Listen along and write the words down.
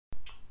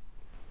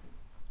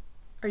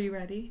Are you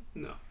ready?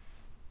 No.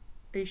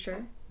 Are you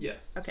sure?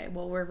 Yes. Okay,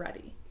 well, we're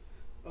ready.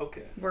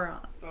 Okay. We're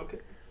on. Okay.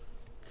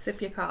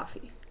 Sip your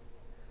coffee.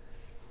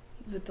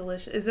 Is it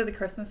delicious? Is it the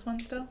Christmas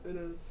one still? It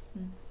is.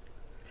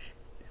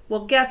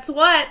 Well, guess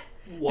what?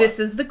 What? This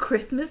is the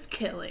Christmas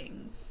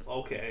Killings.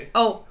 Okay.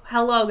 Oh,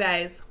 hello,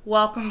 guys.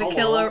 Welcome to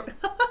Killer...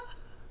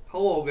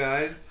 Hello,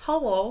 guys.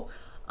 Hello.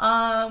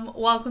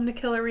 Welcome to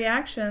Killer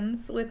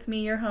Reactions with me,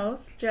 your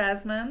host,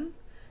 Jasmine,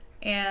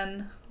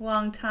 and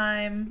long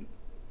time...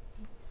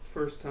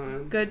 First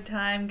time. Good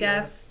time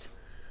guest...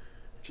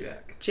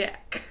 Jack.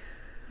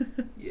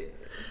 Yeah.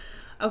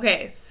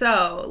 Okay,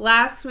 so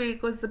last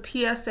week was the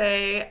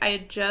PSA. I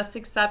had just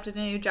accepted a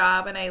new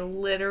job and I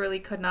literally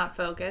could not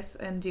focus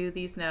and do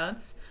these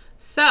notes.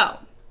 So,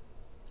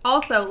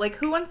 also, like,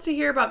 who wants to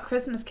hear about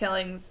Christmas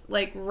killings,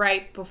 like,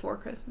 right before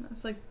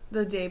Christmas? Like,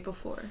 the day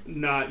before?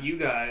 Not you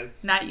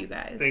guys. Not you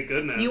guys. Thank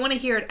goodness. You want to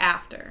hear it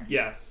after.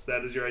 Yes,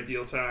 that is your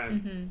ideal time.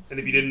 Mm-hmm. And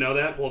if you didn't know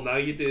that, well, now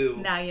you do.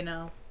 Now you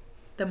know.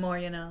 The more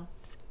you know.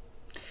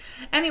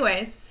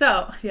 Anyways,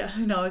 so, yeah,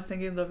 I know, I was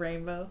thinking of the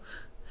rainbow.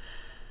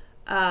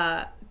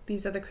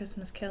 These are the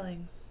Christmas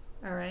killings,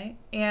 all right?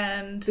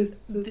 And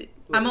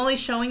I'm only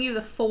showing you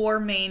the 4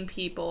 main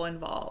people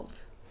involved.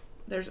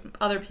 There's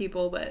other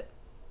people, but...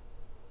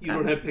 You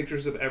don't have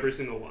pictures of every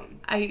single one.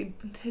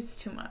 It's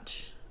too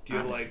much. Do you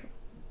have, like,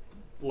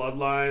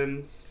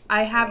 bloodlines?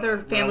 I have their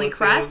family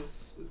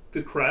crests.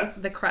 The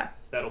crests? The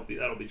crests. That'll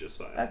be just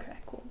fine. Okay,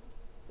 cool.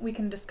 We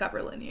can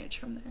discover lineage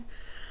from there.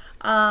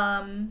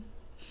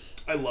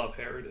 I love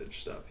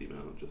heritage stuff,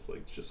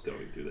 just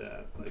going through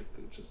that, like,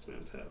 it's just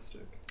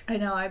fantastic. I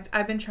know,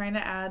 I've been trying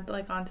to add,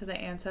 like, onto the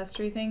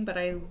ancestry thing, but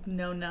I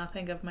know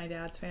nothing of my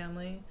dad's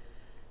family,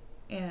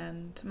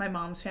 and my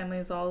mom's family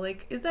is all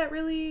like, is that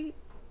really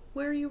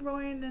where you were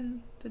born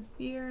and the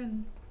year,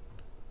 and,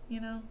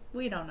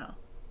 we don't know,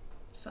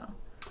 so.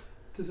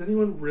 Does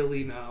anyone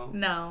really know?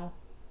 No.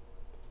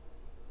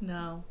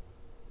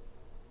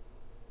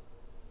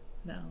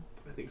 I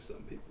think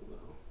some people know.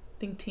 I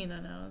think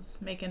Tina knows,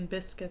 making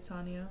biscuits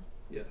on you.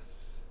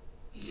 Yes.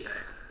 Yeah,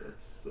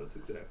 that's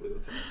exactly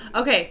what's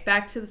happening. Okay,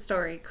 back to the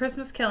story.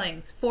 Christmas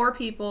killings. 4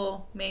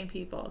 people, main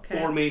people, okay?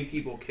 4 main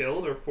people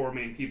killed or 4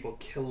 main people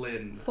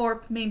killin'?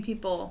 4 main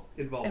people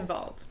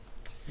involved.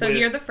 So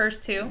here are the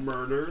first 2.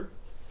 Murder.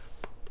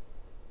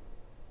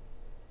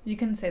 You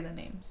can say the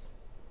names.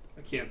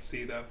 I can't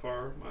see that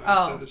far. My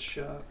eyesight is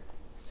shot.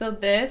 So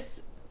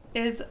this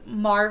is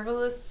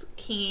Marvelous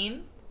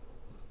Keene.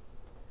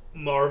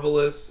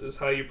 Marvelous is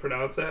how you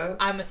pronounce that?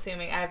 I'm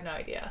assuming. I have no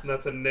idea.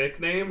 That's a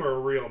nickname or a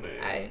real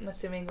name? I'm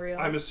assuming real.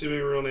 I'm assuming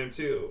a real name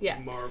too. Yeah.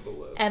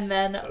 Marvelous. And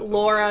then that's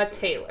Laura amazing.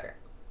 Taylor.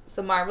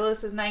 So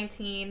Marvelous is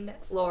 19,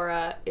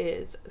 Laura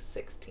is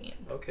 16.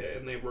 Okay,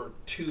 and they were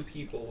 2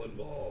 people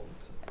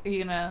involved.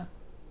 I'm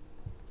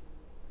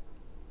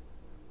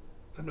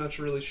not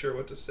really sure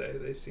what to say.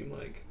 They seem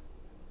like...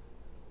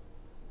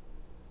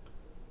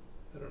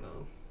 I don't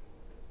know.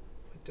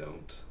 I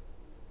don't.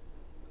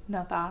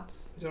 No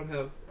thoughts? I don't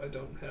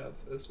have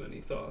as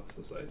many thoughts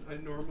as I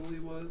normally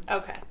would.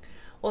 Okay.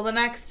 Well, the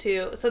next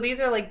 2... So these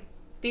 2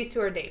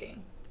 are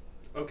dating.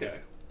 Okay.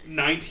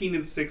 19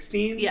 and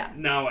 16? Yeah.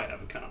 Now I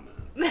have a comment.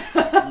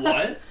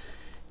 What?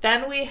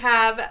 Then we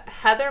have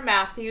Heather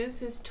Matthews,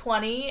 who's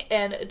 20,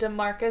 and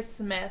DeMarcus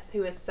Smith,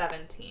 who is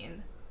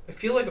 17. I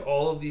feel like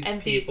all of these people...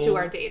 And these 2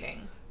 are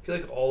dating. I feel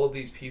like all of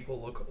these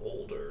people look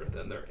older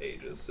than their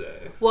ages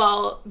say.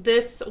 Well,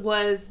 this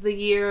was the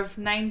year of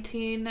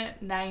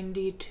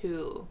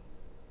 1992.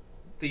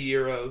 The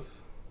year of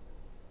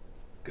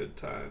good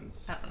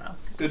times. I don't know.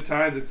 Good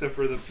times, except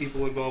for the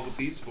people involved with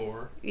these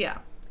 4. Yeah,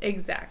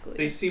 exactly.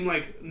 They seem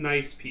like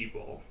nice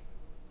people.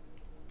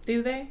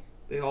 Do they?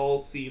 They all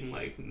seem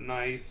like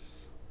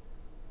nice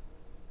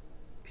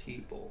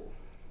people.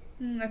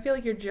 I feel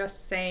like you're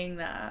just saying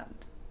that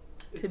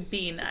to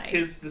be nice.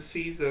 'Tis the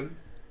season.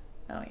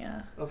 Oh,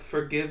 yeah. Of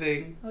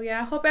forgiving. Oh,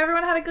 yeah. I hope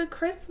everyone had a good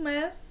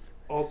Christmas.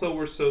 Also,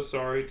 we're so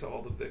sorry to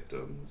all the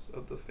victims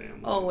of the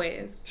families.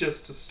 Always.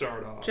 Just to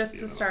start off.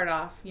 Start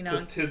off,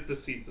 Because 'tis the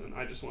season.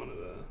 I just wanted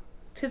to...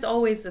 'Tis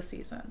always the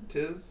season.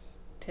 'Tis?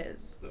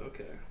 'Tis.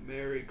 Okay.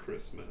 Merry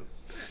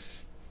Christmas.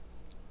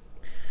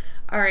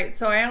 Alright,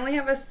 so I only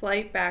have a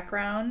slight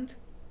background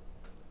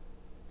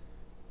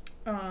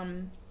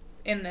in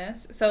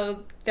this.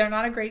 So they're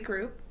not a great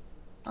group,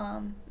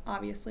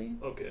 obviously.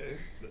 Okay.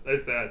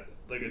 Is that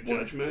like a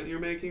judgment you're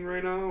making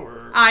right now,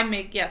 or? I'm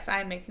making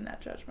that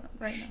judgment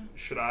right now.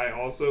 Should I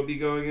also be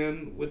going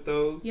in with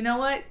those? You know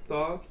what?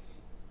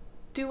 Thoughts?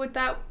 Do with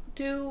that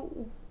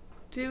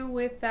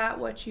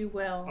what you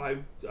will. I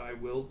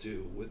will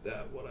do with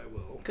that what I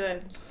will.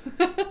 Good.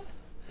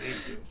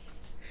 Thank you.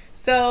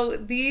 So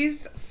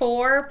these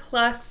 4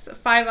 plus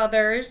 5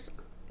 others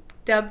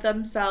dubbed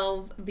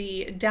themselves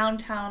the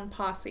Downtown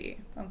Posse.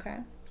 Okay.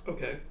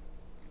 Okay.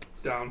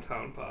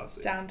 Downtown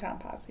Posse. Downtown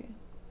Posse.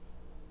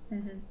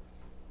 Mhm.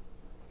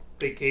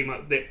 They came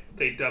up.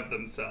 They dubbed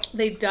themselves.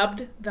 They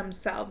dubbed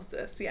themselves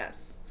this.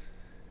 Yes.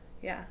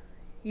 Yeah.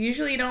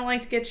 Usually you don't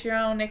like to get your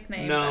own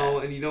nickname. No,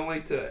 and you don't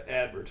like to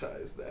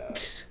advertise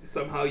that.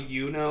 somehow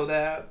you know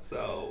that,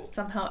 so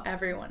Somehow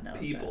everyone knows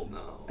people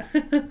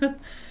it. know.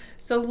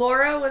 So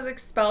Laura was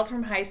expelled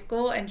from high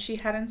school and she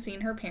hadn't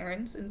seen her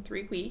parents in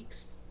 3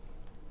 weeks.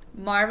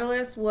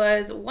 Marvelous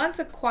was once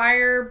a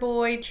choir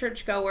boy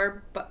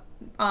churchgoer, but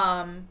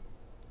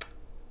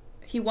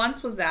he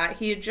once was that.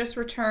 He had just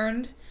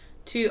returned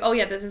to, oh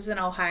yeah, this is in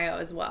Ohio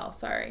as well.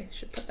 Sorry,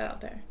 should put that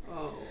out there.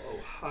 Oh,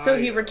 Ohio. So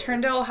he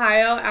returned to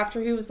Ohio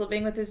after he was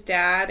living with his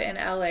dad in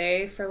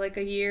LA for like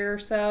a year or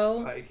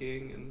so.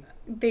 Hiking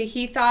and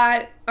He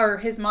thought, or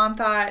his mom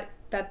thought,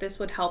 that this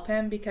would help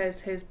him because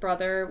his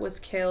brother was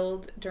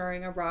killed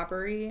during a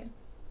robbery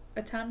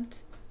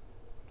attempt.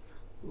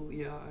 well,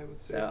 yeah, I would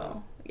say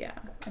So, yeah.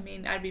 I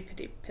mean, I'd be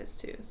pretty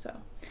pissed too, so.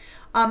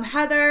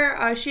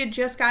 Heather, she had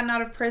just gotten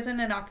out of prison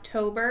in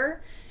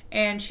October,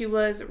 and she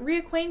was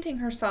reacquainting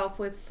herself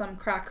with some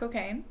crack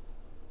cocaine.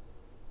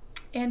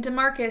 And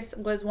DeMarcus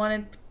was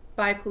wanted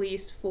by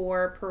police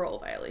for parole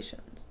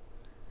violations.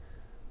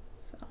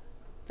 So,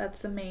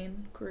 that's the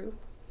main group.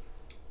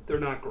 they're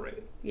not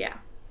great. Yeah.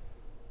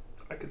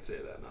 I could say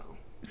that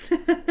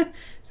now.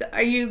 So,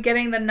 are you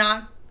getting the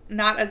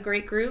not a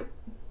great group?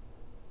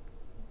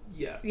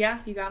 Yes. Yeah,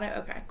 you got it?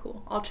 Okay,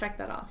 cool. I'll check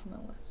that off on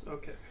the list.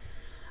 Okay.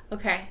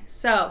 Okay,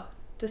 so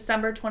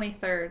December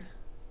 23rd,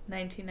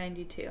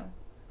 1992.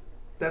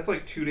 That's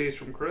like 2 days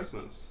from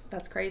Christmas.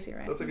 That's crazy,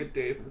 right? That's like a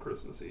day from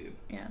Christmas Eve.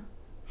 Yeah.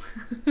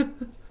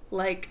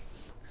 Like,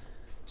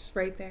 just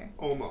right there.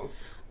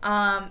 Almost.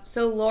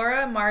 So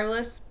Laura and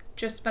Marvelous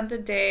just spent the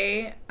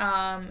day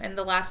and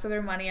the last of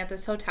their money at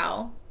this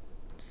hotel.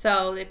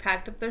 So they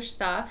packed up their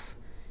stuff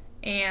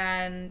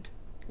and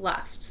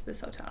left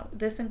this hotel.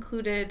 This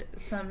included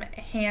some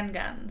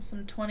handguns,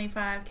 some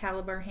 .25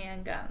 caliber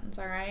handguns,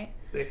 all right?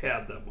 They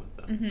had them with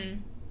them.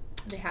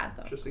 Mm-hmm. They had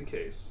them. Just in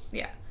case.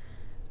 Yeah.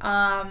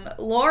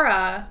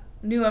 Laura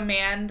knew a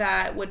man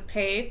that would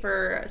pay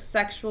for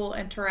sexual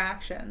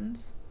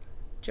interactions,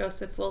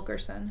 Joseph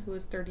Wilkerson, who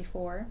was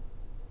 34.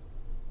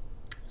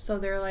 So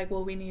they're like,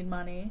 well, we need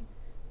money.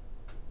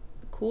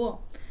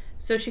 Cool.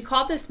 So she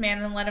called this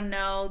man and let him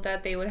know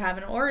that they would have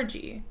an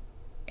orgy.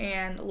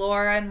 And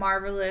Laura and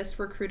Marvelous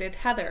recruited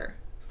Heather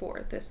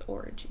for this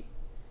orgy.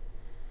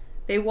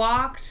 They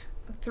walked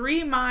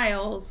 3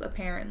 miles,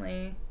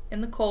 apparently, in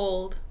the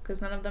cold,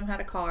 because none of them had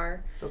a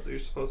car. That's what you're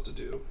supposed to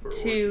do for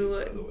orgies,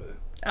 by the way.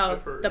 Oh,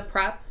 I've heard. the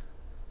prep?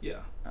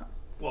 Yeah. Oh.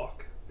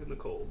 Walk in the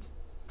cold.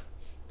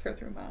 For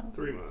 3 miles.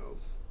 3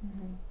 miles.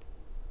 Mm-hmm.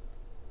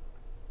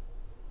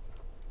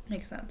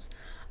 Makes sense.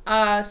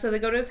 So they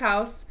go to his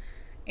house,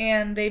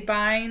 and they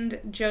bind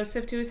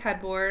Joseph to his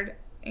headboard,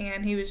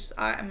 and he was,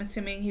 I'm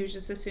assuming he was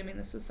just assuming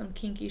this was some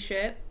kinky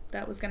shit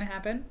that was going to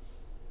happen.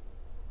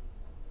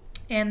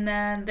 And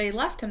then they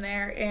left him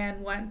there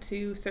and went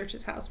to search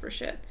his house for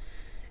shit.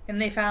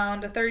 And they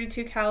found a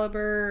 .32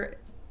 caliber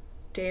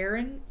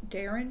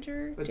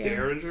Derringer? A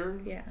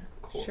Derringer? Yeah,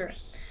 of course.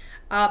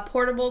 Sure.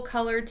 Portable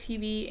color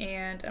TV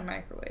and a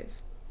microwave.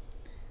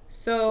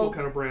 So. What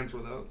kind of brands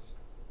were those?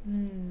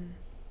 Hmm.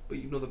 But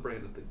you know the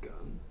brand of the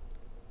gun,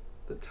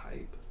 the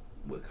type.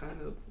 What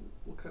kind of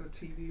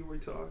TV are we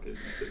talking? You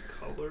said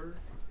color.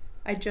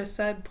 I just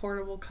said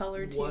portable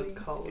color TV. What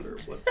color?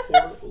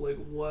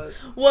 What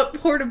What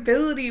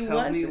portability was it?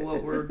 Tell me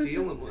what we're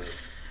dealing with.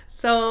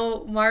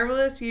 So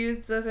Marvelous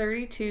used the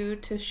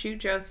 .32 to shoot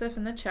Joseph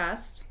in the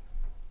chest,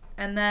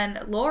 and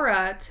then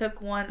Laura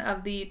took one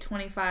of the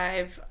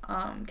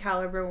 .25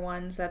 caliber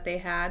ones that they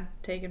had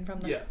taken from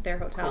their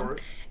hotel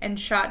and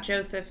shot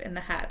Joseph in the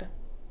head.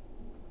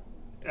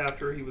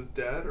 After he was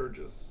dead, or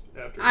just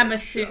after he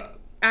was shot?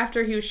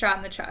 After he was shot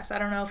in the chest. I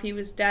don't know if he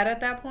was dead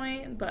at that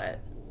point, but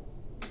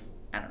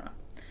I don't know.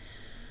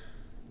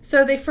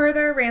 So they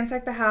further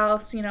ransacked the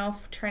house,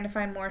 trying to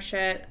find more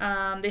shit.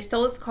 They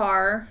stole his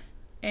car,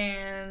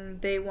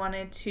 and they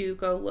wanted to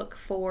go look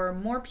for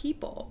more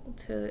people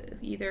to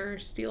either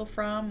steal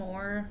from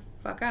or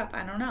fuck up.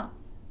 I don't know.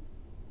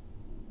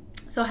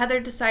 So Heather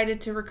decided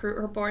to recruit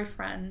her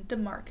boyfriend,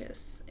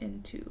 DeMarcus,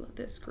 into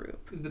this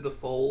group. Into the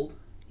fold?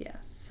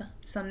 Yes.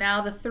 So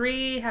now the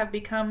 3 have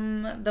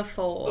become the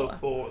fold.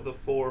 The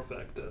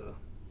four-fecta.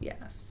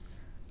 Yes.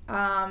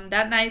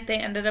 That night they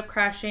ended up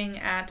crashing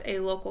at a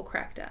local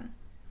crack den.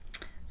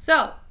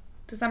 So,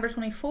 December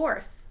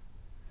 24th.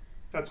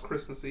 That's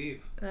Christmas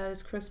Eve. That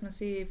is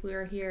Christmas Eve. We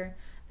are here.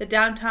 The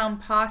downtown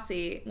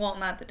posse, well,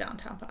 not the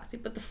downtown posse,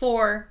 but the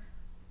 4.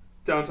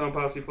 Downtown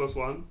posse plus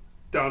 1?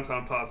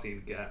 Downtown posse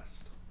and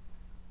guest.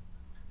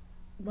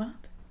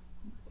 What?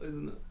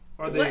 Isn't it?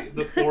 Are they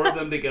the 4 of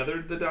them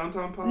together, the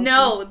downtown posse?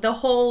 No, the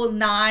whole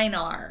 9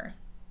 are.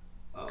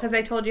 Because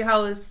I told you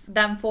how it was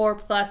them 4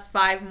 plus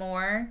 5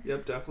 more.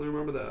 Yep, definitely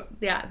remember that.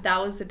 Yeah,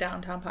 that was the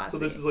downtown posse. So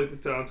this is like the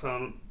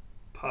downtown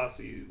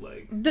posse,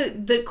 like...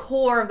 The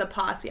core of the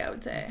posse, I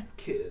would say.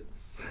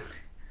 Kids.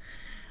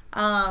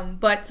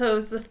 But so it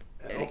was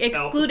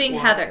excluding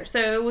Heather. So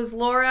it was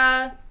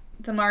Laura,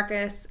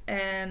 DeMarcus,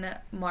 and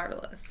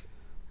Marvelous.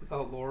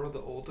 Without Laura,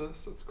 the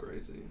oldest? That's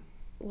crazy.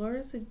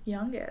 Laura's the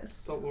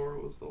youngest. I thought Laura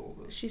was the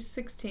oldest. She's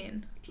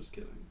 16. Just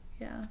kidding.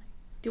 Yeah.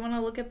 Do you want to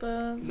look at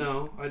the...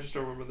 No, I just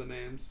don't remember the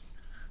names.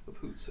 of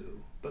who's who,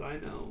 but I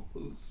know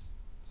who's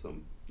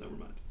some. Never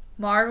mind.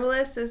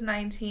 Marvelous is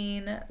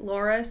 19,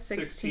 Laura's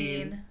 16,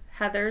 16,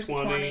 Heather's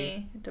 20,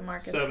 20,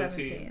 DeMarcus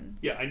 17.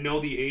 Yeah, I know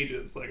the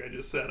ages, like I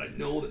just said. I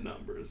know the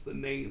numbers. The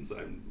names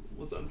I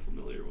was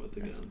unfamiliar with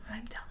again. That's what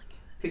I'm telling you.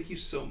 Thank you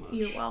so much.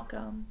 You're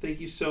welcome. Thank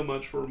you so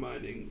much for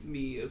reminding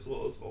me as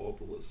well as all of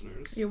the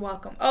listeners. You're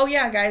welcome. Oh,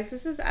 yeah, guys,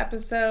 this is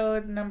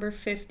episode number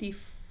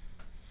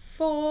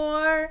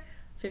 54.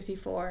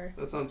 54.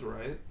 That sounds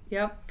right.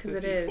 Yep, because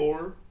it is.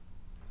 54?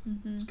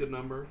 Mm-hmm. It's a good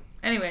number.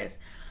 Anyways,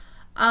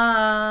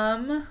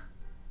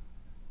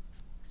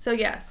 so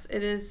yes,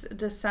 it is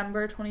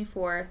December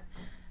 24th.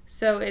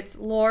 So it's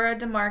Laura,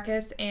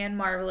 DeMarcus, and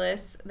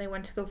Marvelous. They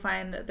went to go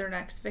find their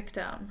next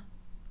victim.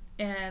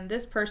 And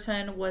this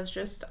person was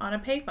just on a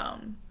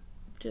payphone,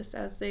 just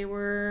as they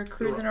were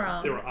cruising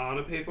around. They were on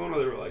a payphone, or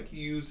they were like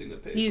using a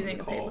payphone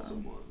to call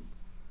someone?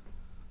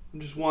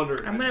 I'm just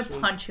wondering. I'm going to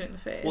punch you in the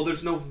face. Well,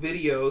 there's no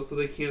video, so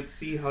they can't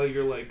see how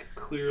you're like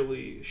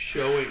clearly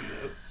showing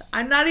this.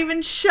 I'm not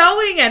even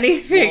showing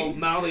anything. Well,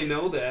 now they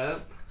know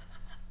that.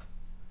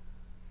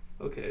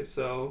 Okay,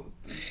 so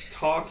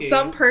talking.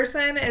 Some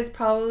person is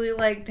probably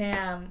like,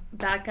 damn,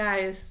 that guy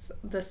is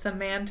the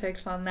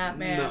semantics on that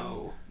man.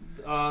 No.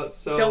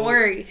 So don't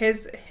worry,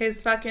 his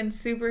fucking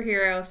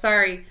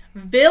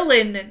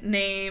villain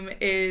name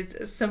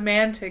is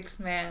Semantics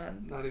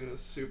Man. Not even a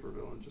super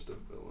villain, just a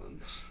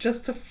villain.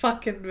 Just a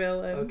fucking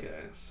villain.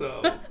 Okay,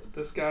 so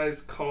this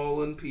guy's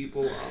calling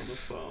people on the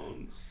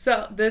phone.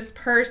 So this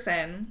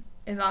person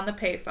is on the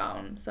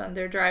payphone, so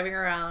they're driving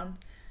around,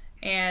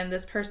 and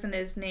this person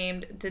is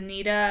named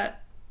Danita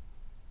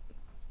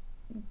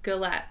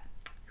Gillette,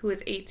 who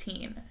is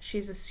 18.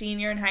 She's a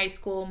senior in high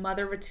school,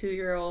 mother of a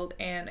 2-year-old,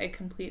 and a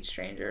complete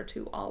stranger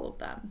to all of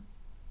them.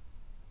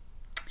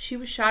 She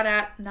was shot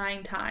at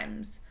 9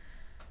 times.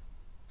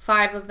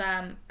 5 of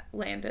them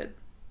landed.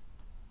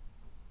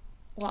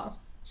 Well,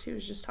 she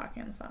was just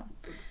talking on the phone.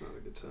 That's not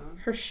a good time.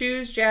 Her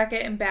shoes,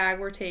 jacket, and bag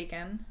were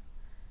taken.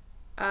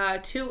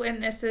 2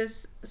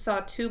 witnesses saw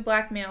 2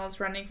 black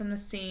males running from the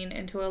scene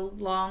into a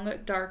long,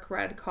 dark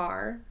red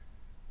car.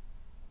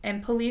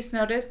 And police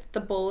noticed the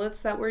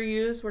bullets that were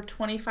used were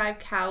 .25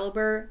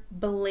 caliber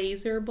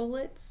Blazer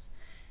bullets.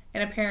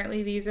 And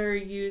apparently these are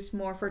used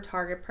more for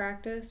target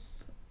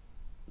practice,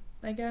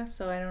 I guess.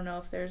 So I don't know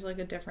if there's like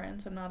a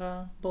difference. I'm not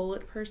a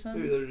bullet person.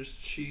 Maybe they're just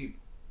cheap.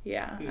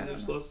 Yeah. Maybe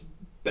there's less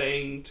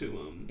bang to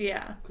them.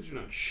 Yeah. Because you're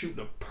not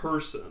shooting a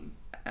person.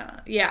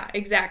 Yeah,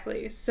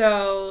 exactly.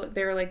 So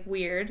they're like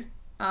weird.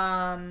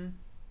 But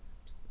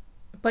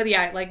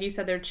yeah, like you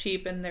said, they're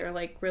cheap and they're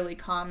like really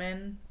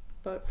common,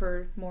 but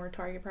for more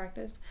target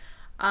practice.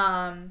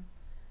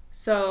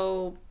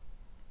 So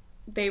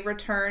they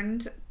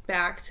returned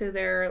back to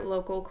their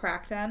local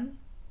crack den.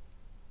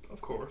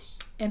 Of course.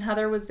 And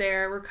Heather was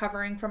there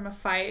recovering from a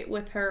fight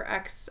with her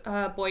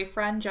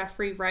ex-boyfriend,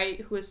 Jeffrey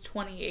Wright, who was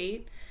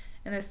 28.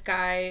 And this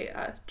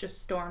guy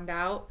just stormed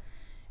out.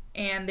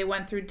 And they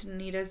went through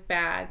Danita's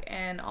bag,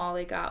 and all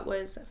they got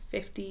was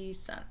 50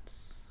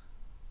 cents.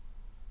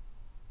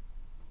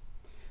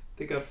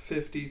 They got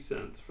 50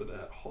 cents for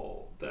that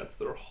haul. That's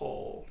their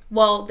haul.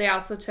 Well, they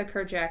also took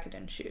her jacket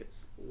and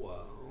shoes.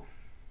 Wow.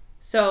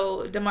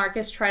 So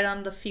DeMarcus tried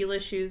on the Fila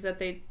shoes that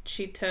they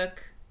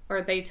took,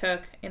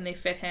 and they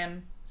fit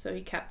him, so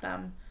he kept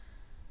them.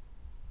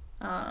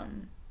 Yeah,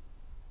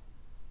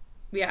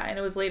 and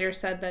it was later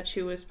said that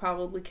she was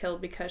probably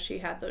killed because she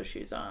had those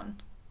shoes on.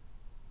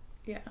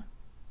 Yeah.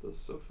 That's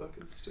so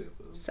fucking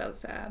stupid. So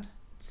sad.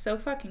 So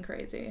fucking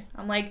crazy.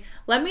 I'm like,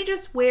 let me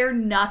just wear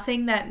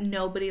nothing that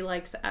nobody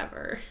likes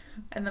ever.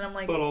 And then I'm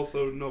like... But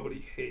also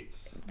nobody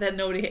hates.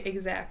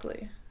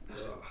 Exactly.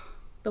 Ugh.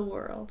 The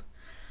world.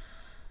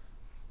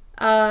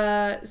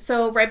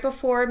 So right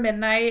before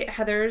midnight,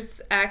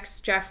 Heather's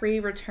ex,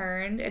 Jeffrey,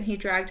 returned, and he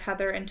dragged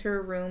Heather into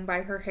her room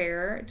by her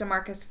hair.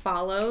 DeMarcus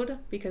followed,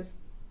 because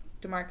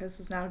DeMarcus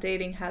was now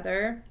dating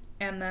Heather,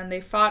 and then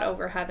they fought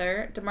over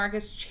Heather.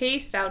 DeMarcus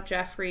chased out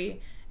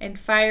Jeffrey and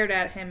fired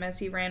at him as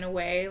he ran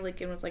away,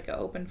 like it was like an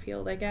open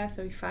field, I guess,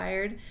 so he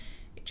fired.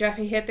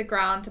 Jeffrey hit the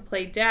ground to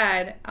play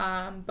dead,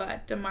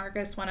 but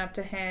DeMarcus went up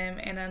to him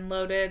and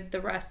unloaded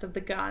the rest of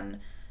the gun,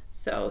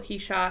 so he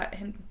shot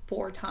him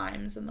 4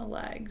 times in the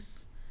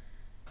legs.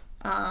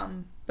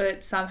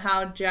 But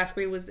somehow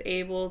Jeffrey was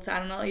able to, I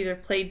don't know, either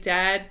play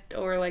dead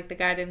or like the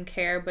guy didn't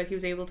care, but he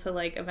was able to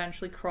like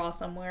eventually crawl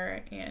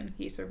somewhere and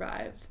he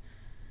survived.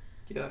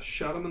 Yeah,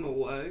 shot him in the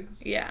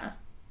legs? Yeah.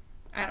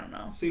 I don't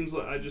know. Seems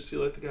like, I just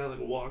feel like the guy like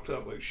walked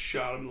up, like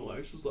shot him in the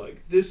legs, was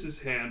like, this is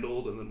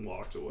handled, and then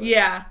walked away.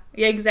 Yeah,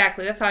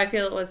 exactly. That's how I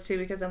feel it was too,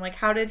 because I'm like,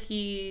 how did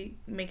he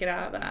make it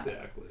out of that?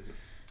 Exactly.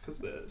 Because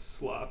the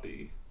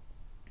sloppy.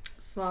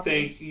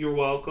 You're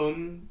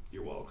welcome.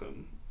 You're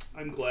welcome.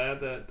 I'm glad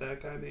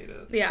that guy made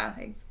it. Yeah.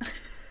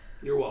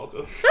 You're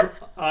welcome.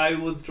 I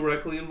was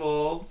directly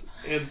involved,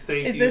 and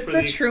thank you for the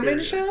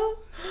experience. Is this the Truman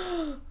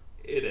Show?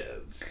 It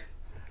is.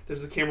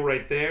 There's a camera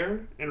right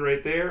there, and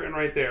right there, and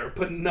right there.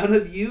 But none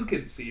of you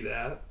can see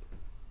that.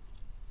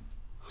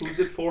 Who's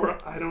it for?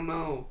 I don't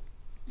know.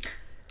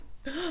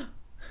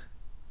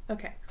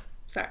 Okay.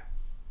 Sorry.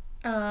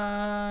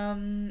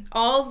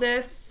 All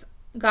this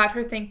got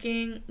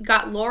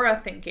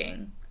Laura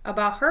thinking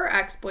about her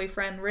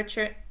ex-boyfriend,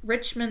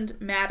 Richmond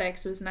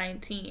Maddox, was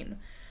 19,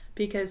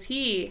 because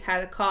he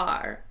had a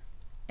car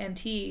and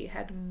he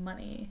had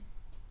money.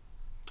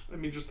 I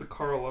mean, just the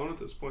car alone at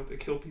this point, they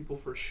kill people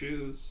for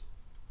shoes.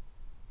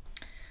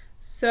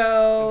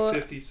 So, and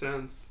 50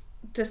 cents.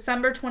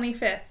 December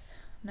 25th,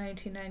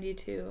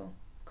 1992,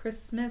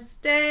 Christmas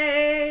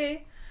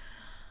Day.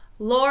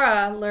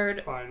 Laura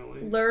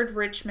lured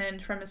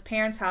Richmond from his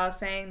parents' house,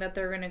 saying that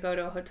they're going to go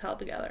to a hotel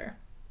together.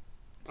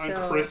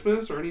 On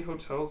Christmas? Are any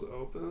hotels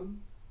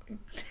open? I'm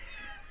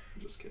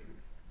just kidding.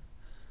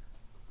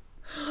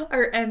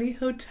 Are any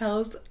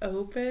hotels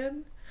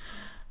open?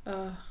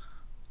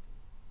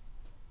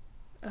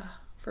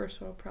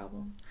 First world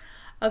problem.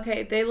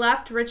 Okay, they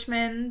left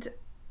Richmond.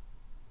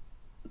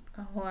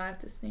 Oh, hold on, I have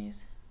to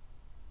sneeze.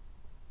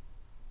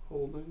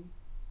 Holding.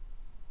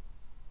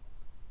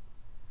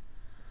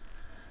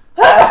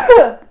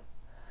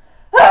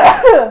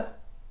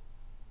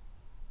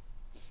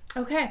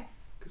 Okay.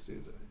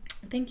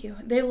 Thank you.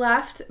 They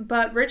left,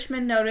 but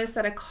Richmond noticed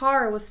that a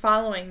car was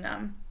following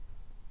them.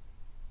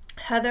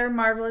 Heather,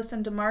 Marvelous,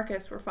 and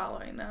DeMarcus were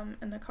following them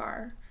in the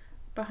car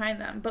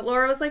behind them. But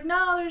Laura was like,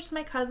 no, they're just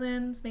my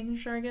cousins, making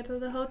sure I get to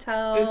the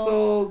hotel. It's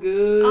all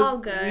good. All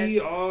good. We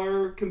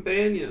are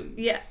companions.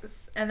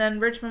 Yes. And then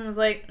Richmond was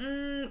like,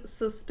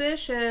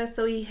 suspicious.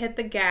 So he hit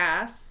the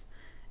gas.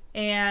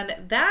 And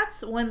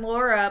that's when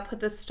Laura put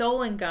the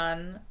stolen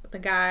gun, the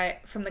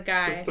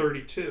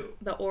 32.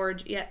 The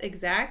orange. Yeah,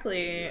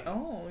 exactly. Yes.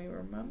 Oh, you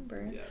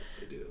remember. Yes,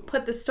 I do.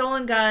 Put the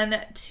stolen gun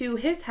to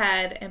his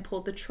head and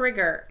pulled the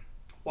trigger.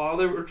 While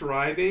they were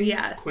driving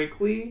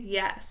quickly?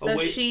 Yes. So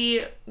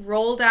she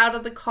rolled out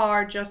of the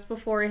car just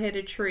before it hit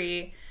a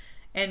tree,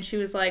 and she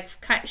was like,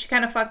 she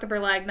kind of fucked up her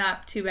leg,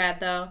 not too bad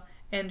though,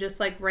 and just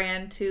like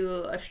ran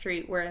to a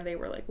street where they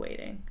were like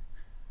waiting.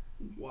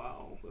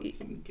 Wow, that's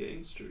some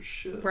gangster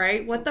shit.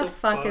 Right? What the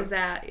fuck is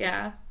that?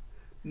 Yeah.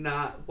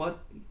 What?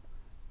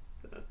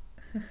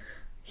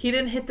 He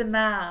didn't hit the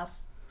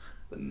NOS.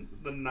 The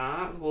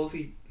NOS? Well, if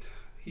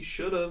he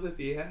should have if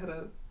he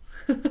had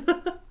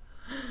it.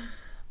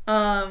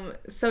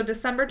 So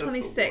December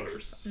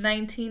 26th,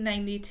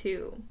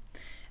 1992.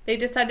 They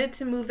decided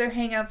to move their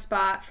hangout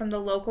spot from the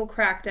local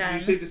crack den.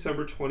 Did you say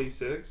December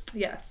 26th?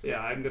 Yes. Yeah,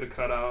 I'm going to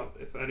cut out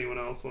if anyone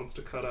else wants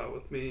to cut out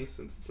with me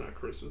since it's not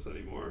Christmas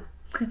anymore.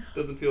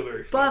 Doesn't feel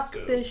very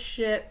festive. Fuck this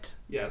shit.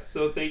 Yes,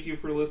 so thank you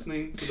for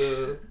listening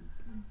to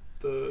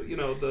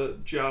the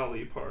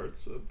jolly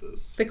parts of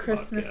this The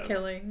Christmas podcast.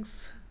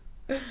 killings.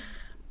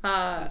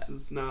 This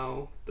is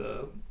now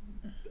the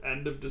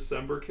end of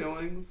December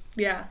killings.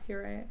 Yeah,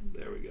 you're right.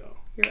 There we go.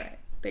 You're right.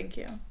 Thank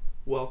you.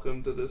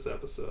 Welcome to this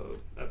episode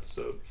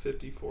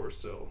 54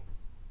 still.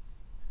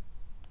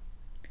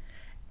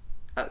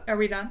 Are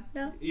we done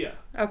now? Yeah.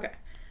 Okay.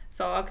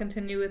 So I'll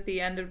continue with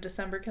the end of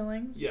December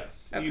killings?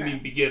 Yes. Okay. You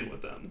mean begin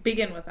with them.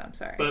 Begin with them,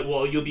 sorry. But,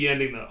 well, you'll be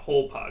ending the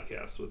whole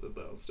podcast with it,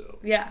 though, still.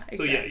 Yeah, exactly.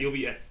 So, yeah, you'll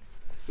be at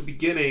the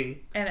beginning.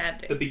 And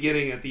ending. The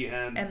beginning at the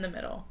end. And the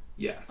middle.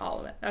 Yes.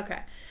 All of it. Okay.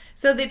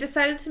 So they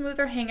decided to move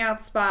their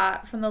hangout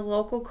spot from the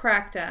local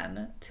crack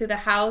den to the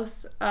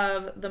house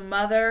of the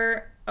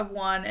mother of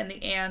one and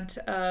the aunt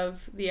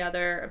of the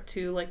other of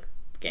two, like,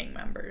 gang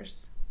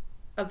members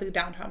of the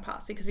downtown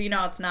posse. Because,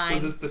 it's 9.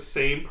 Was this the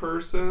same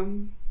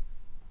person?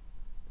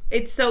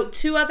 It's so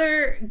two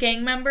other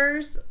gang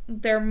members,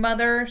 their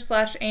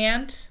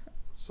mother/aunt.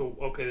 So,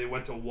 okay, they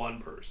went to one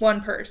person.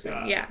 One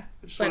person, yeah.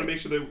 I just want to make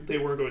sure they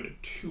weren't going to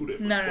two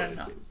different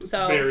places.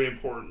 No. It's very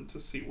important to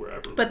see where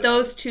everyone's But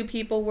those two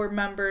people were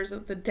members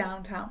of the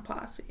downtown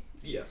posse.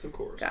 Yes, of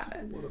course. Got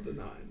it. One of the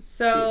 9.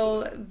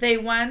 So they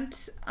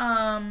went,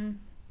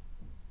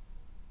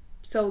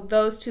 so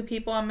those two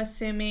people, I'm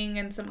assuming,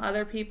 and some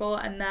other people,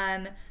 and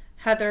then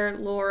Heather,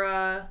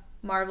 Laura,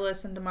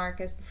 Marvelous, and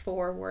DeMarcus, the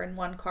 4 were in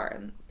one car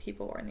and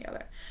people were in the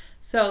other.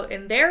 So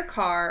in their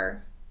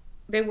car,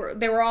 they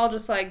were all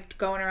just like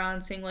going around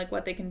and seeing like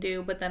what they can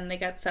do, but then they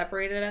got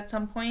separated at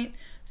some point.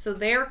 So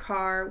their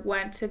car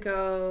went to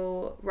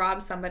go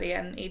rob somebody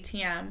at an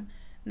ATM.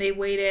 They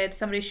waited,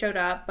 somebody showed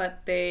up,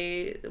 but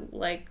they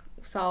like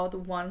saw the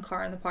one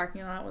car in the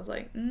parking lot, was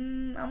like,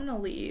 I'm gonna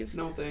leave.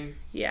 No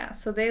thanks. Yeah,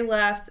 so they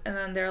left, and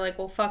then they're like,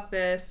 well, fuck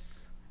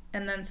this.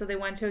 And then so they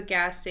went to a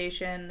gas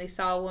station. They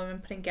saw a woman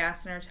putting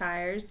gas in her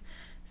tires.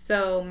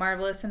 So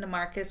Marvelous and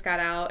DeMarcus got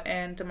out,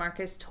 and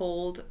DeMarcus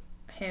told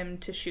him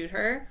to shoot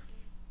her.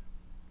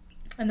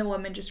 And the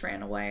woman just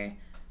ran away.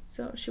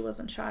 So she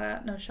wasn't shot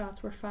at. No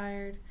shots were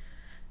fired.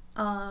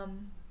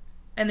 And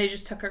they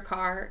just took her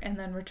car and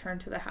then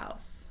returned to the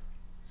house.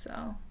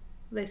 So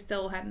they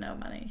still had no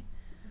money.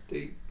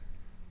 They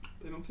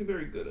don't seem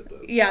very good at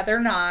this. Yeah, they're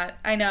not.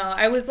 I know.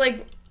 I was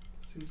like...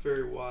 Seems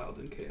very wild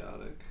and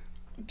chaotic.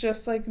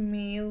 Just like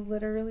me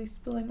literally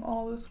spilling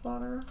all this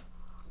water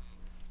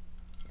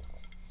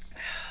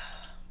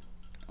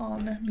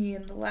on me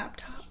and the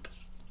laptop.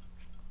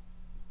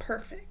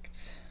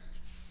 Perfect.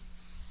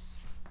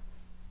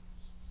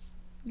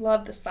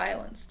 Love the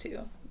silence too.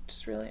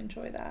 Just really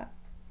enjoy that.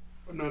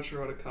 I'm not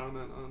sure how to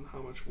comment on how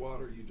much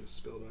water you just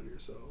spilled on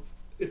yourself.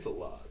 It's a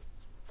lot.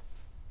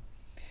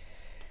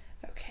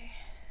 Okay,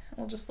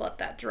 we'll just let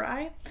that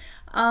dry.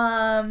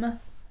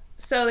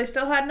 So they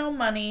still had no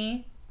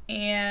money,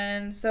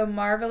 and so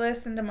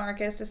Marvelous and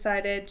DeMarcus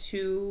decided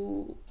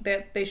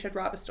that they should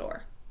rob a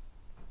store.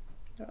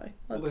 They're like,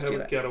 let's they have do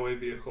a it. getaway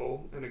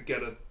vehicle and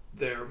a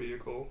their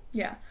vehicle.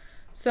 Yeah.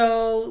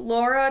 So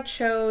Laura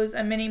chose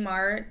a mini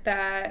mart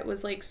that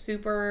was like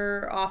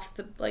super off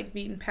the like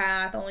beaten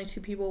path. Only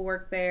 2 people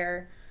worked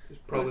there. There's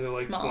probably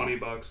like small.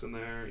 $20 in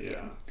there.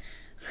 Yeah.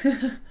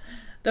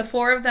 The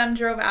 4 of them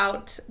drove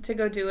out to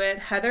go do it.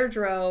 Heather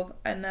drove,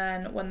 and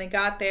then when they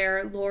got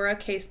there, Laura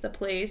cased the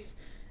place.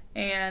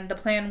 And the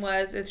plan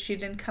was if she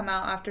didn't come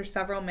out after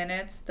several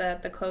minutes,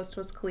 that the coast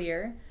was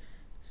clear.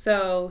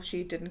 So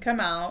she didn't come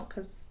out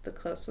because the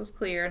coast was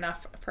clear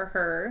enough for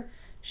her.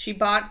 She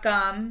bought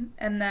gum,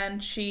 and then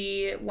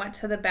she went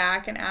to the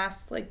back and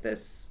asked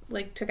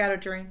took out a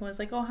drink and was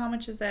like, oh, how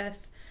much is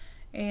this?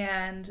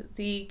 And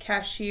the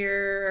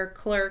cashier or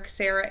clerk,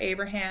 Sarah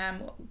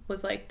Abraham,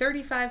 was like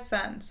 35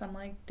 cents. I'm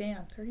like,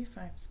 damn,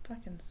 35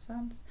 fucking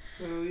cents.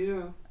 Oh,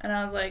 yeah. And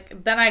I was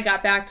like, then I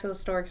got back to the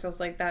store because I was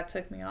like, that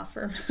took me off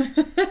for a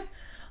minute.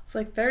 It's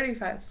like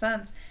 35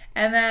 cents.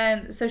 And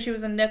then, so she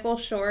was a nickel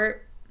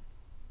short.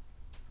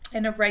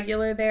 And a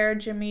regular there,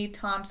 Jimmy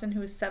Thompson, who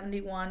was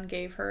 71,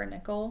 gave her a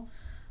nickel.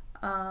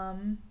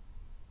 And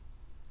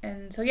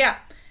so, yeah.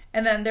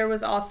 And then there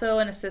was also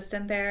an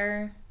assistant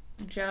there,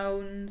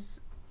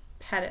 Jones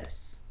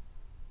Pettis,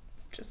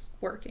 just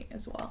working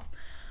as well.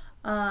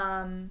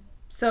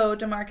 So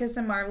DeMarcus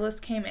and Marvelous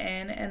came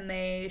in and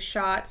they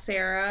shot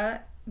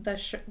Sarah,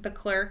 the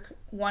clerk,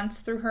 once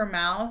through her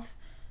mouth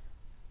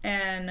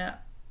and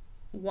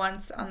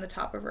once on the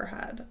top of her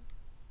head.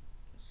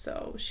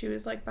 So she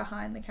was like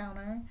behind the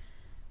counter.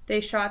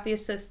 They shot the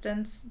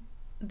assistant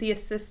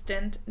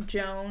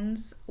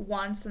Jones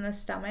once in the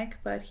stomach,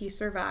 but he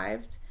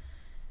survived.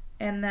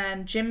 And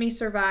then Jimmy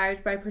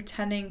survived by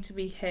pretending to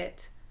be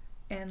hit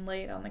and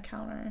laid on the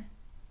counter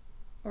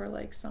or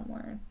like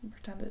somewhere and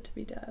pretended to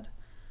be dead.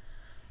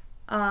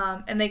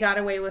 And they got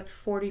away with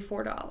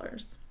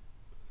 $44.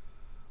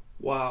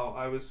 Wow,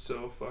 I was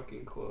so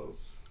fucking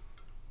close.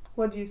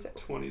 What'd you say?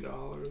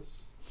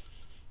 $20.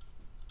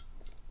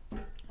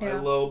 Yeah. I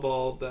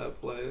lowballed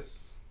that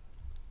place.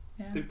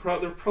 Yeah.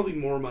 They're probably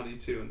more money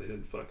too, and they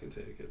didn't fucking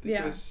take it. These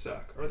guys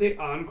suck. Are they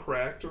on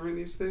crack during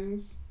these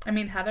things? I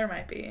mean, Heather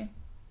might be.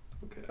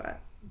 Okay.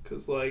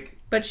 Because like.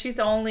 But she's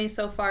only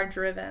so far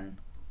driven.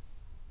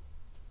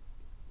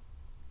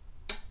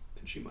 And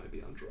she might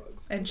be on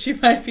drugs.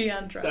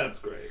 That's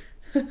great.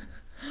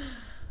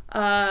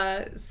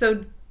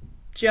 So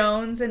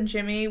Jones and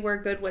Jimmy were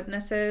good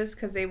witnesses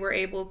because they were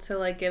able to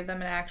like give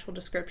them an actual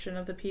description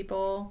of the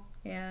people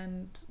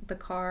and the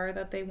car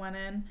that they went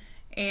in,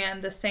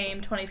 and the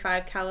same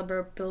 .25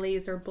 caliber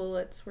Blazer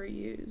bullets were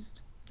used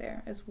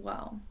there as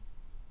well.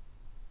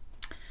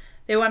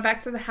 They went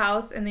back to the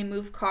house and they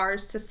moved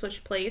cars to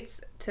switch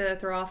plates to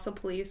throw off the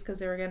police because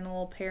they were getting a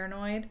little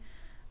paranoid.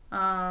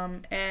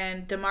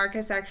 And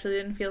DeMarcus actually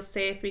didn't feel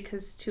safe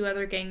because 2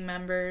 other gang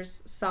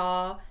members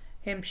saw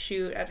him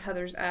shoot at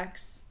Heather's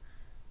ex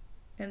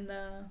in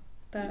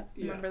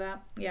remember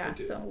that? Yeah.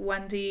 So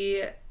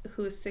Wendy,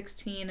 who's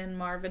 16, and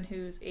Marvin,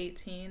 who's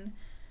 18,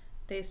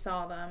 they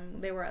saw them.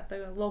 They were at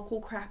the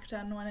local crack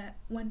den when it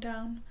went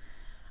down.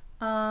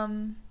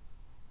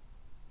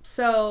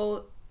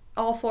 So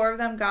all four of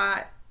them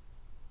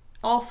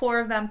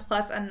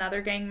plus another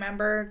gang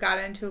member got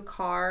into a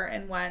car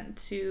and went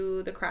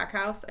to the crack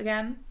house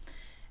again.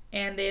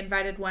 And they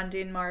invited Wendy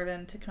and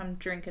Marvin to come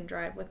drink and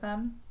drive with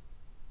them.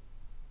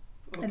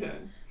 Okay.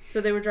 And so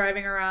they were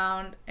driving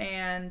around,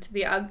 and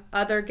the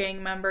other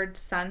gang member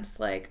sensed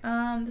like,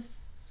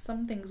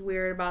 something's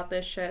weird about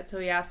this shit. So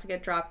he asked to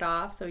get dropped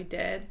off. So he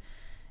did.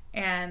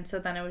 And so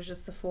then it was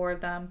just the 4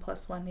 of them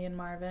plus Wendy and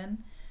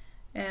Marvin.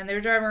 And they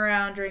were driving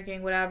around,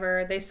 drinking,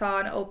 whatever. They saw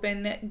an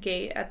open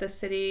gate at the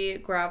city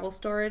gravel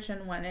storage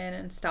and went in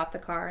and stopped the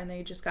car. And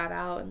they just got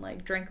out and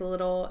like drank a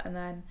little. And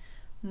then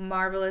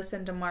Marvelous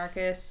and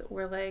DeMarcus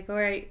were like, all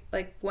right,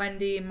 like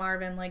Wendy,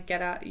 Marvin, like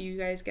get out, you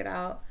guys get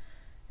out.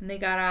 And they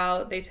got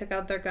out, they took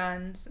out their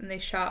guns, and they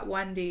shot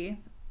Wendy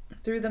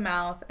through the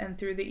mouth and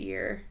through the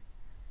ear.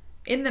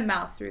 In the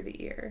mouth through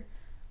the ear.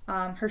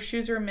 Her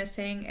shoes were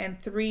missing,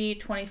 and 3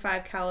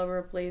 .25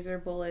 caliber Blazer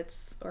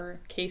bullets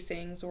or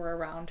casings were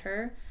around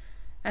her.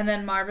 And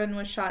then Marvin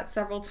was shot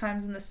several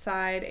times in the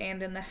side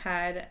and in the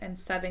head, and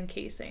 7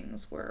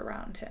 casings were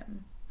around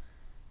him.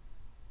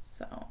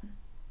 So,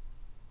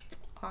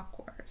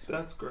 awkward.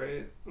 That's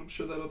great. I'm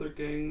sure that other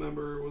gang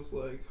member was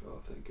like, oh,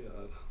 thank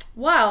God.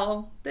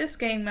 Well, this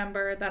gang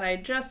member that I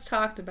just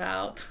talked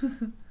about,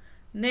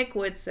 Nick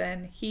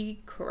Woodson,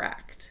 he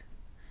cracked.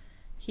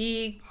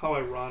 How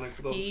ironic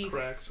those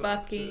cracked. He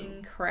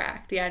fucking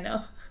cracked. Yeah, I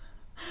know.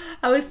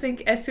 I was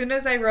thinking, as soon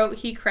as I wrote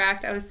he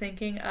cracked, I was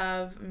thinking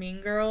of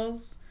Mean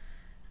Girls.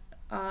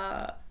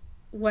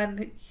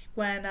 When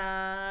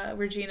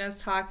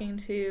Regina's talking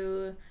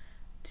to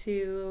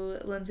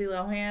Lindsay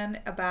Lohan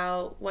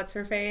about what's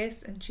her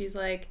face, and she's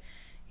like,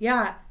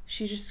 Yeah,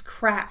 she just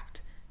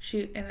cracked.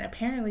 And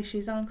apparently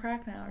she's on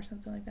crack now or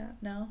something like that.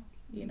 No?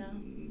 You know?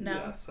 No.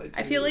 Yes, I do.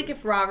 I feel like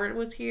if Robert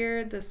was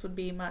here, this would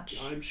be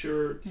much I'm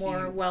sure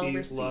more well he's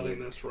received.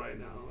 loving this right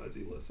now as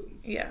he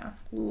listens. Yeah,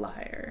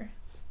 liar.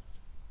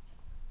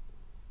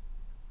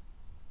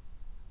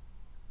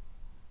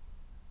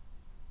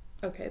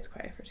 Okay, it's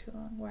quiet for too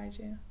long. Why'd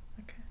you?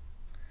 Okay.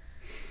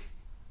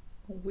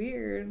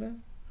 Weird.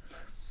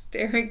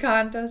 Staring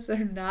contests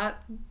are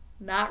not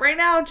right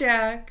now,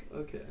 Jack.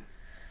 Okay.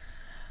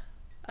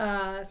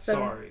 So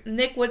Sorry.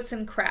 Nick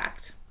Woodson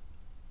cracked.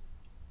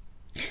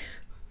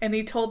 And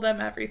he told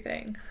them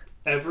everything.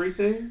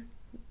 Everything?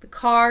 The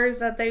cars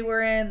that they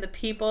were in, the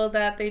people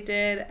that they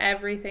did,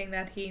 everything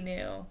that he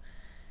knew.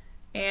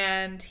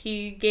 And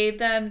he gave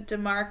them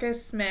DeMarcus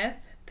Smith,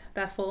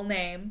 that full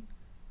name,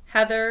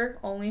 Heather,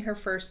 only her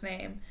first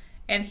name,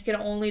 and he could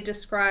only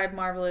describe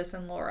Marvelous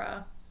and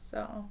Laura.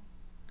 So.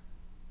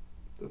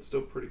 That's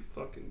still pretty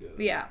fucking good.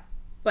 Yeah.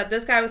 But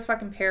this guy was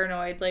fucking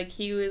paranoid. Like,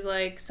 he was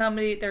like,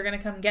 they're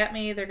gonna come get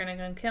me, they're gonna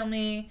come kill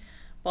me,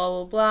 blah,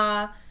 blah,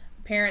 blah.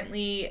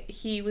 Apparently,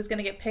 he was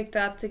gonna get picked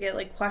up to get,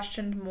 like,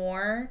 questioned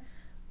more,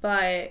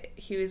 but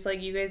he was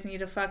like, you guys need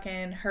to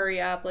fucking hurry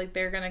up, like,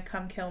 they're gonna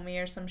come kill me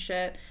or some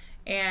shit.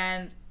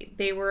 And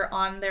they were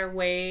on their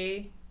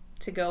way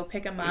to go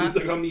pick him up. He's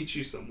like, I'll meet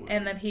you somewhere.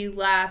 And then he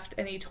left,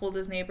 and he told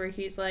his neighbor,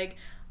 he's like,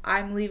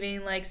 I'm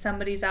leaving, like,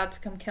 somebody's out to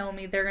come kill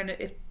me, they're gonna,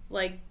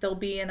 like, they'll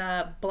be in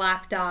a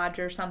black Dodge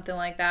or something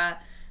like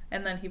that.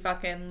 And then he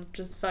fucking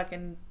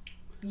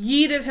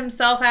yeeted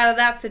himself out of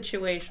that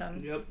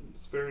situation. Yep,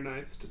 it's very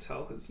nice to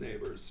tell his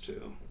neighbors,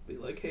 too. Be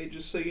like, hey,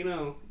 just so you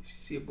know, if you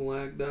see a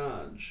black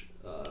Dodge,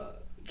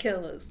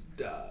 kill us.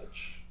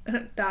 Dodge.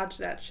 Dodge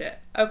that shit.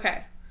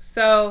 Okay,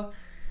 so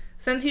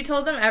since he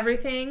told them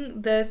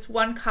everything, this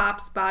one cop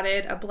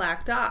spotted a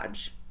black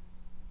Dodge.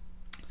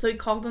 So he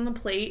called on the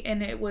plate,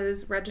 and it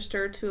was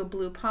registered to a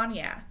blue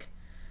Pontiac.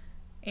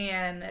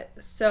 And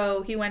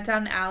so he went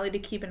down an alley to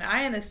keep an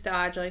eye on this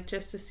Dodge, like,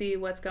 just to see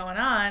what's going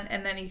on,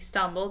 and then he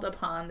stumbled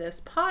upon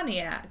this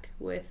Pontiac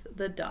with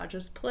the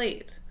Dodge's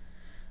plate.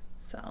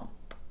 So,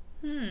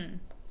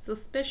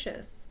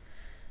 suspicious.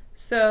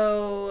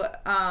 So,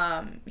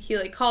 he,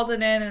 like, called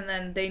it in, and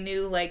then they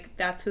knew, like,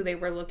 that's who they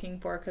were looking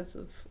for because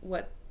of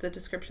what the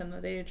description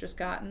that they had just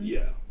gotten.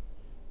 Yeah.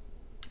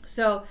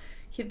 So,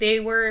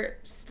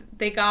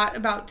 they got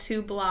about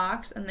 2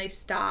 blocks, and they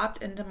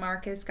stopped, and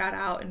DeMarcus got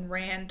out and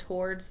ran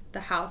towards the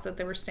house that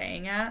they were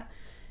staying at.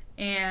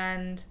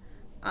 And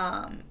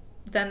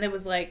then there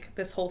was, like,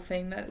 this whole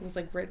thing that was,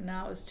 like, written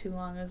out. It was too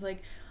long. It was,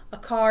 like, a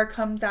car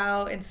comes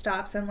out and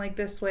stops them, like,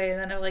 this way, and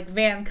then a, like,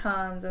 van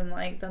comes, and,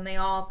 like, then they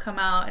all come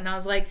out. And I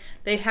was like,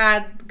 they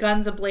had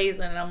guns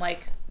ablazing, and I'm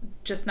like,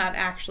 just not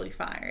actually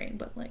firing,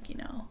 but, like, you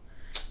know,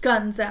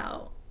 guns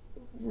out,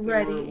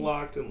 ready. They were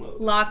locked and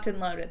loaded. Locked and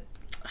loaded.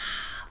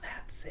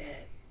 That's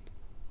it.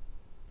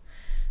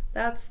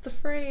 That's the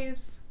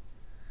phrase.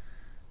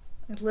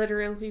 I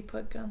literally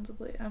put guns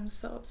ablaze. I'm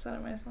so upset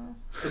at myself.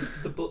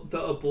 The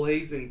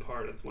ablazing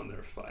part is when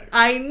they're fired.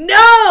 I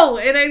know!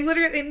 And I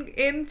literally,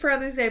 in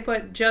parentheses, I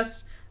put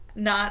just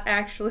not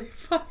actually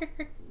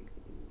firing.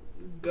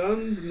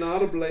 Guns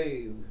not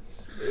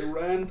ablaze. They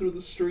ran through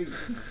the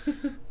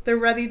streets. They're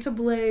ready to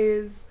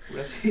blaze.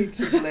 Ready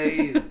to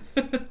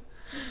blaze.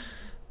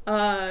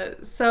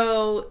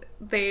 So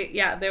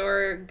they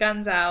were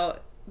guns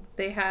out.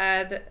 They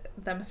had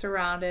them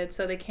surrounded,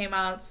 so they came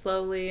out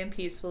slowly and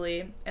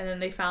peacefully, and then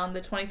they found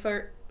the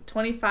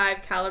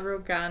 25 caliber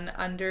gun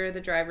under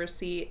the driver's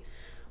seat.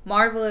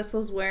 Marvelous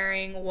was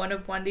wearing one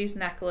of Wendy's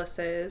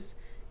necklaces,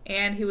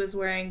 and he was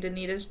wearing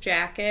Danita's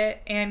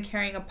jacket and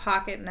carrying a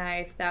pocket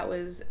knife that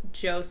was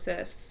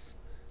Joseph's,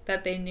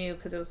 that they knew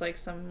because it was like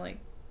some like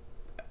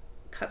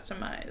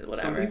customized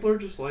whatever. Some people are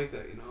just like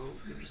that, you know?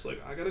 They're just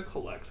like, I gotta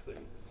collect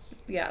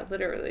things. Yeah,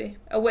 literally.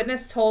 A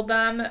witness told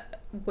them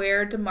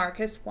where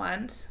DeMarcus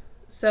went,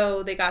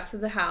 so they got to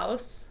the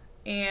house,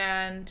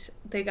 and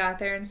they got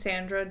there, and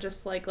Sandra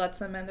just, like, lets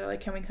them in. They're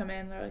like, can we come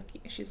in?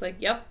 She's like,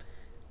 yep.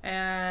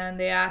 And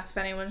they asked if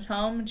anyone's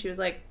home, and she was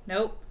like,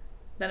 nope.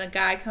 Then a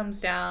guy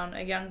comes down,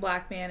 a young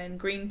black man in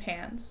green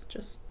pants,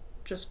 just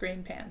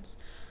green pants,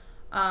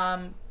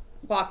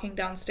 walking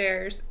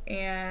downstairs,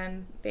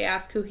 and they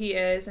asked who he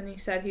is, and he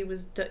said he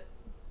was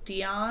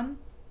Dion.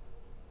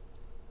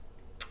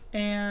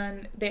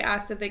 And they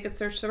asked if they could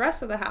search the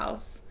rest of the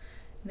house,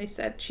 and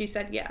she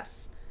said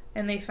yes.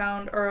 And they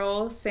found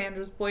Earl,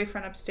 Sandra's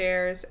boyfriend,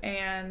 upstairs,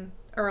 and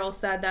Earl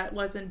said that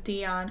wasn't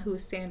Dion, who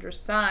was Sandra's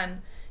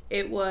son.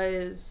 It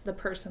was the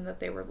person that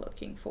they were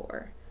looking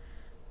for.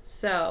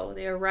 So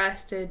they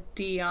arrested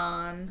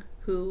Dion,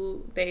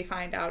 who they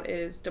find out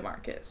is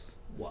DeMarcus.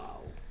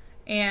 Wow.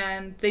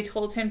 And they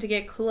told him to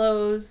get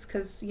clothes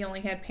because he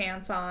only had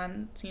pants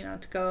on, you know,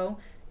 to go.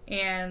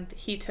 And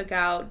he took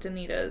out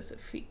Danita's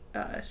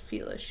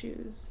Fila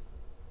shoes.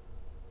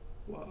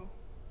 Wow.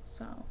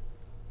 So,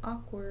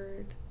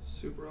 awkward.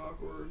 Super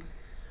awkward.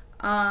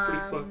 It's pretty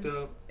fucked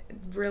up.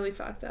 Really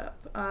fucked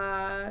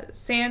up.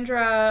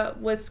 Sandra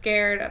was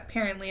scared,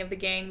 apparently, of the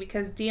gang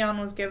because Dion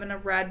was given a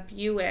red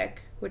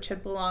Buick which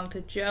had belonged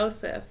to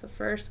Joseph, the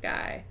first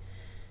guy.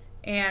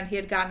 And he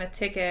had gotten a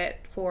ticket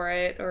for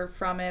it or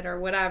from it or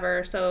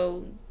whatever.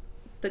 So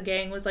the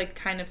gang was like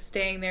kind of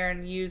staying there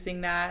and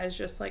using that as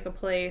just like a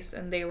place,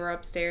 and they were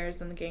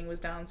upstairs and the gang was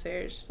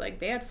downstairs. Just like,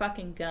 they had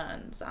fucking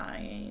guns.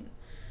 I'm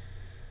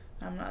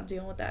not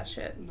dealing with that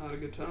shit. Not a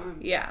good time.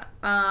 Yeah.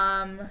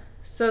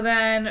 So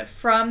then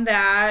from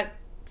that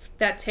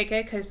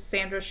ticket, because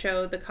Sandra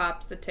showed the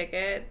cops the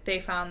ticket, they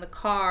found the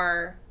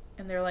car,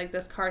 and they're like,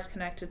 this car's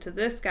connected to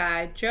this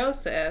guy,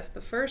 Joseph,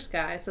 the first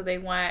guy. So they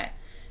went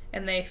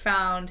and they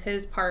found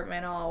his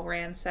apartment all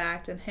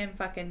ransacked and him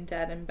fucking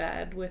dead in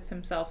bed with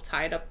himself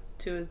tied up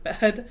to his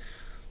bed.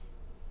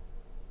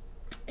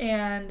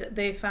 And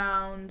they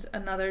found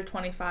another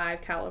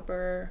 .25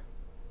 caliber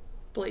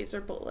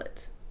Blazer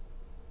bullet.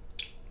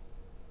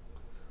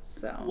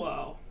 So.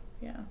 Wow.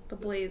 Yeah, the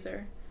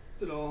Blazer.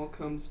 It all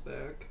comes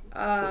back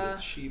to the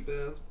cheap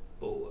ass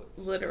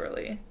bullets.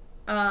 Literally.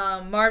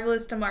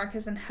 Marvelous,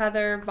 DeMarcus, and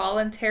Heather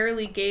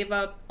voluntarily gave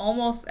up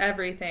almost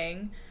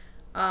everything.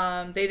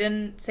 They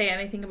didn't say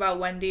anything about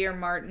Wendy or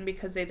Martin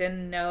because they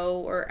didn't know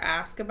or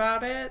ask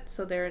about it.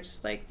 So they were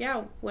just like,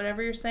 yeah,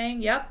 whatever you're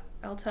saying, yep,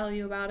 I'll tell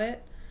you about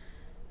it.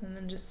 And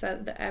then just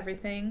said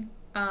everything.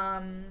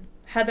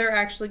 Heather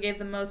actually gave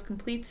the most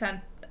complete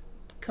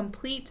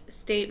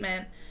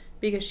statement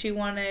because she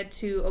wanted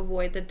to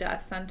avoid the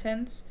death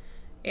sentence.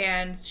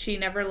 And she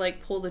never,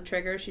 like, pulled the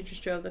trigger. She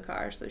just drove the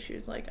car. So she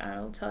was like,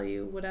 I'll tell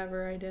you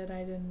whatever I did.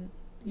 I didn't,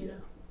 you know.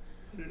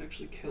 I didn't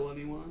actually kill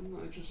anyone.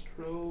 I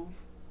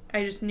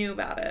just knew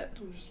about it.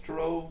 I just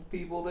drove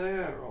people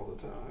there all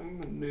the time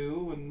and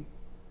knew.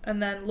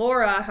 And then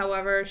Laura,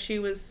 however, she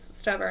was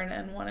stubborn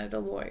and wanted a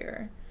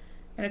lawyer.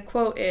 And a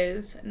quote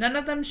is, "None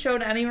of them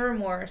showed any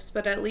remorse,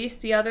 but at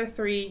least the other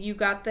three, you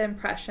got the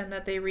impression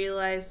that they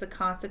realized the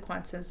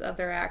consequences of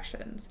their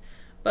actions.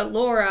 But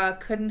Laura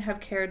couldn't have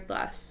cared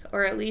less,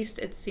 or at least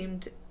it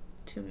seemed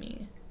to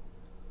me."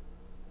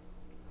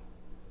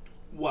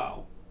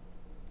 Wow.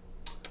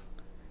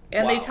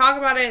 And they talk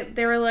about it,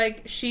 they were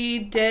like, she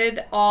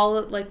did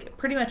all, like,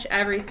 pretty much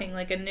everything,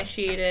 like,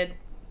 initiated,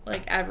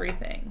 like,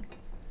 everything.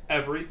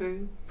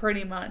 Everything?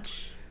 Pretty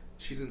much.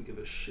 She didn't give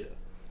a shit.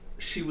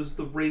 She was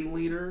the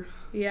ringleader?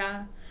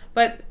 Yeah.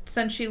 But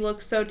since she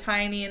looked so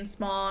tiny and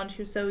small and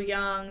she was so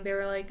young, they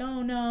were like,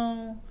 oh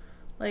no,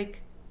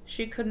 like,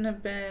 she couldn't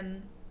have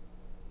been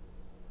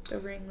the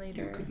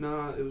ringleader. You could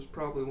not. It was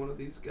probably one of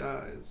these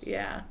guys.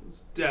 Yeah. It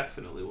was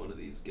definitely one of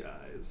these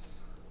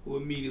guys who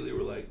immediately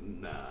were like,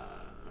 nah.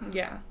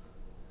 Yeah.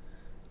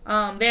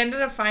 They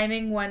ended up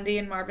finding Wendy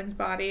and Marvin's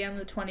body on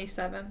the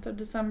 27th of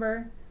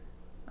December.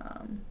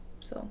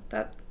 So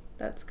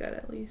that's good,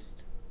 at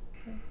least.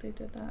 They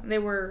did that. They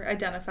were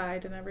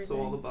identified and everything. So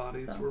all the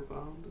bodies were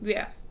found?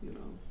 Yeah. You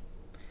know,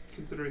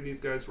 considering these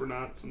guys were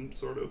not some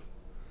sort of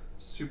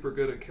super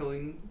good at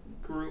killing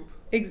group.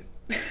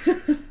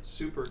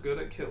 Super good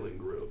at killing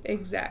group.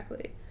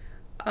 Exactly.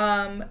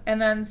 And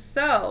then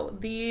so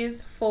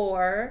these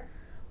four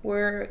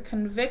were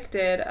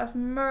convicted of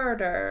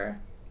murder.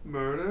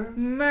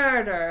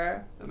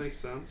 Murder. That makes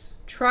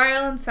sense.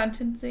 Trial and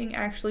sentencing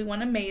actually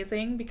went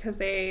amazing because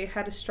they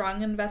had a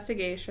strong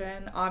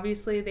investigation.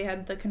 Obviously, they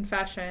had the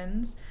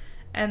confessions,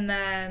 and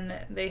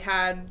then they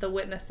had the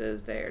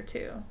witnesses there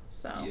too.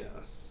 So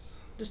yes.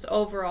 Just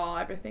overall,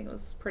 everything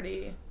was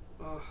pretty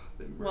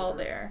well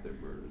there. They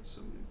murdered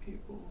so many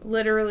people.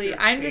 Literally,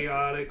 I'm just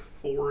chaotic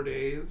 4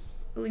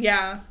 days.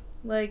 Yeah,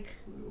 like.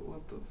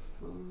 What the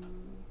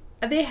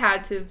fuck? They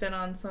had to have been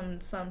on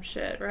some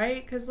shit,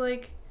 right? Because,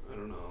 like... I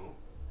don't know.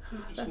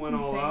 It just went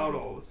all out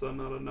all of a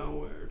sudden out of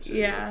nowhere, too.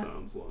 Yeah. It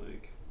sounds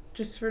like.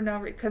 Just for no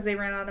reason. Because they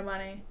ran out of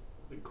money.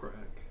 And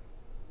crack.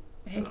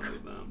 Some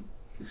of them.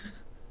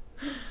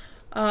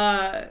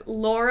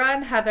 Laura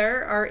and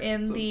Heather are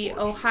in the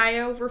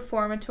Ohio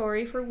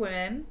Reformatory for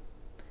Women.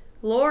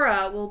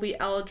 Laura will be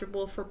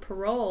eligible for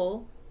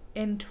parole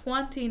in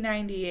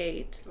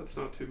 2098. That's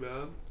not too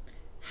bad.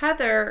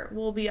 Heather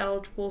will be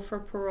eligible for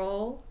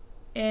parole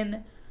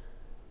in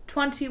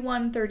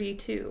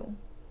 2132.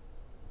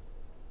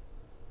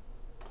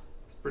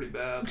 It's pretty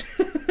bad.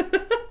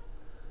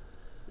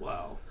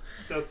 Wow.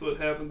 That's what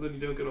happens when you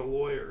don't get a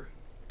lawyer.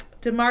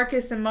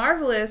 DeMarcus and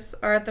Marvelous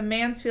are at the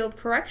Mansfield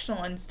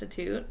Correctional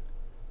Institute.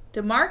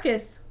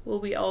 DeMarcus will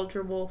be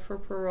eligible for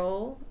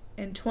parole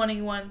in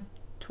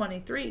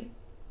 2123.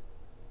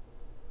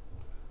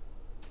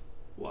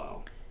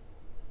 Wow.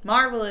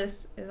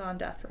 Marvelous is on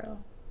death row.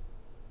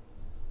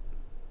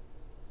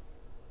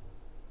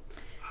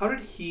 How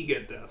did he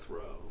get death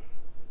row?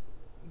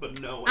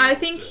 But no one I else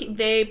think did.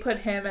 they put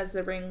him as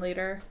the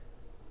ringleader.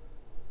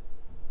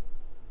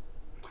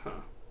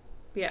 Huh.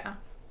 Yeah.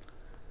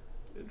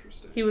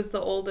 Interesting. He was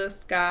the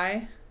oldest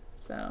guy,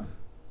 so.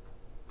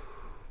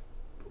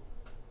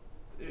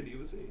 And he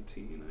was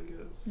 18, I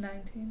guess.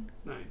 19.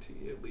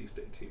 19, at least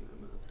 18,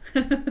 I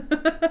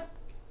meant.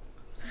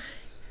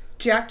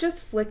 Jack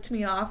just flicked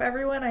me off,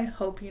 everyone, I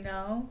hope you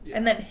know. Yeah.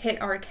 And then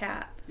hit our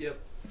cat. Yep.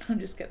 I'm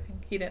just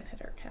kidding. He didn't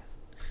hit our cat.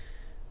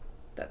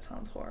 That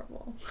sounds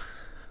horrible.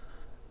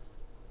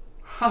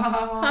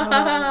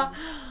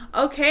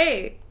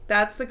 Okay,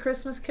 that's the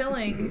Christmas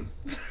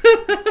killings.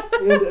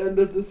 And end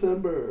of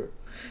December.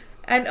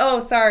 And oh,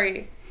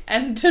 sorry,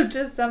 end of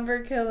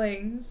December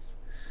killings.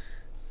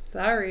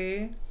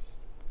 Sorry.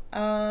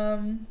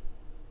 Yeah,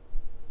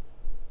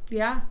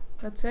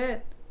 that's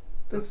it.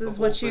 That's This the is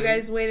whole what you thing.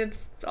 guys waited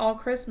all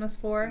Christmas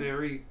for.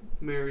 Merry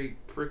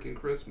freaking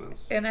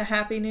Christmas. And a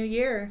Happy New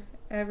Year,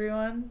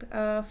 everyone.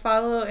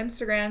 Follow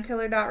Instagram,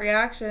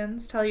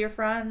 killer.reactions. Tell your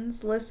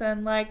friends.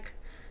 Listen, like,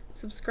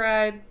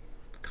 subscribe,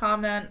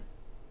 comment,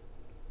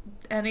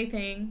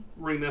 anything.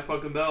 Ring that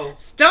fucking bell.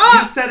 Stop!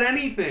 You said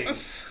anything.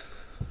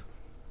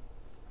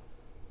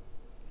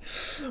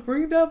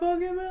 Ring that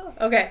fucking bell.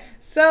 Okay,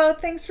 so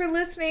thanks for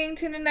listening.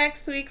 Tune in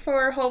next week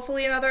for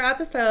hopefully another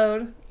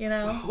episode. You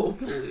know.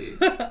 Hopefully.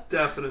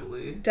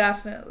 Definitely.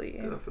 Definitely.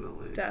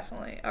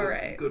 All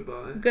right.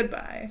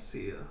 Goodbye.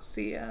 See ya.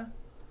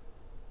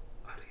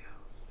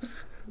 Adios. Adios.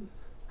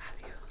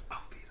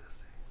 Auf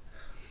Wiedersehen.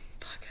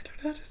 Fuck, I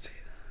don't know how to say